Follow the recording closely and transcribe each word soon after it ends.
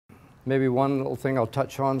maybe one little thing I'll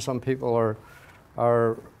touch on, some people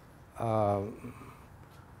are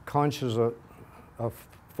conscious of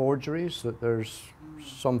forgeries, that there's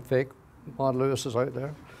some fake Maud Lewis's out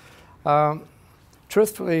there.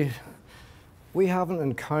 Truthfully, we haven't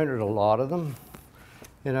encountered a lot of them.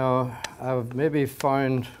 You know, I've maybe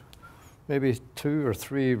found maybe 2 or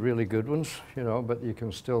 3 really good ones, you know, but you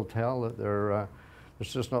can still tell that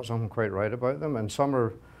there's just not something quite right about them, and some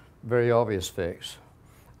are very obvious fakes.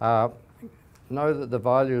 Now that the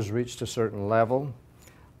value has reached a certain level,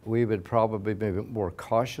 we would probably be more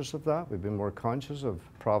cautious of that. We'd be more conscious of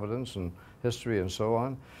provenance and history and so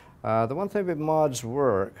on. The one thing with Maud's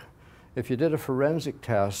work, if you did a forensic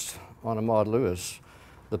test on a Maud Lewis,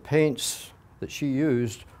 the paints that she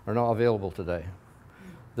used are not available today.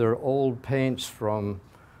 They're old paints from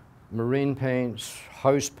marine paints,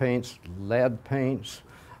 house paints, lead paints,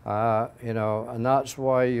 you know, and that's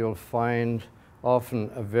why you'll find often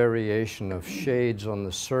a variation of shades on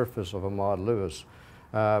the surface of a Maud Lewis,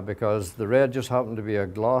 because the red just happened to be a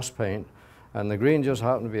gloss paint and the green just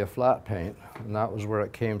happened to be a flat paint, and that was where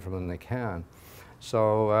it came from in the can.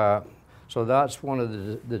 So, so that's one of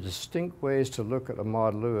the distinct ways to look at a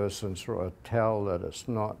Maud Lewis and sort of tell that it's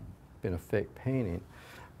not been a fake painting.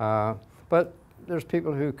 But there's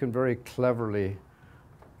people who can very cleverly,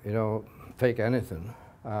 you know, fake anything.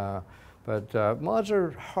 But Mauds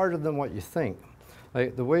are harder than what you think.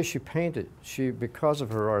 Like the way she painted, because of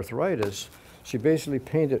her arthritis, she basically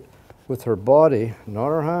painted with her body, not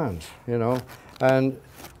her hands, you know. And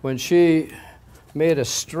when she made a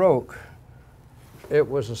stroke, it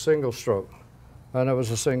was a single stroke, and it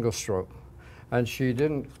was a single stroke. And she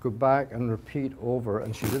didn't go back and repeat over,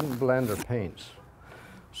 and she didn't blend her paints.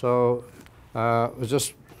 So it was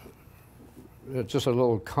just a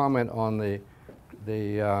little comment on the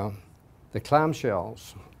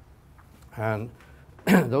clamshells. And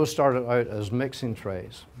those started out as mixing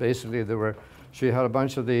trays. Basically, she had a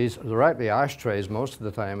bunch of these. They're actually ashtrays most of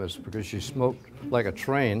the time, is because she smoked like a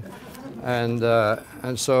train, and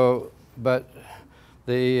so. But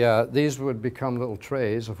these would become little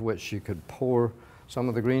trays of which you could pour some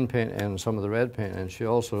of the green paint in, some of the red paint in. She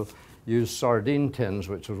also used sardine tins,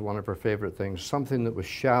 which was one of her favorite things, something that was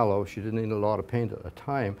shallow. She didn't need a lot of paint at the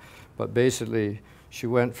time, but basically she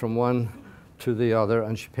went from one to the other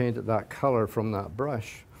and she painted that color from that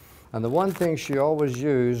brush. And the one thing she always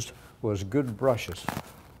used was good brushes.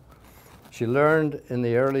 She learned in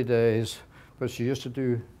the early days, but she used to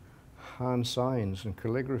do hand signs and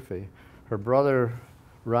calligraphy. Her brother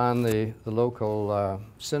ran the local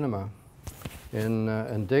cinema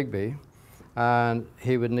in Digby, and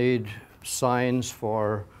he would need signs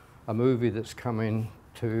for a movie that's coming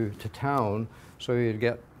to town, so he'd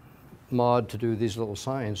get Maud to do these little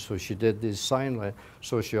signs. So she did these sign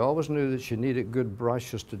so she always knew that she needed good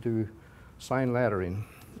brushes to do sign lettering,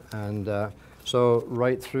 and so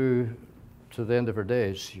right through to the end of her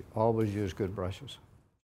days, she always used good brushes.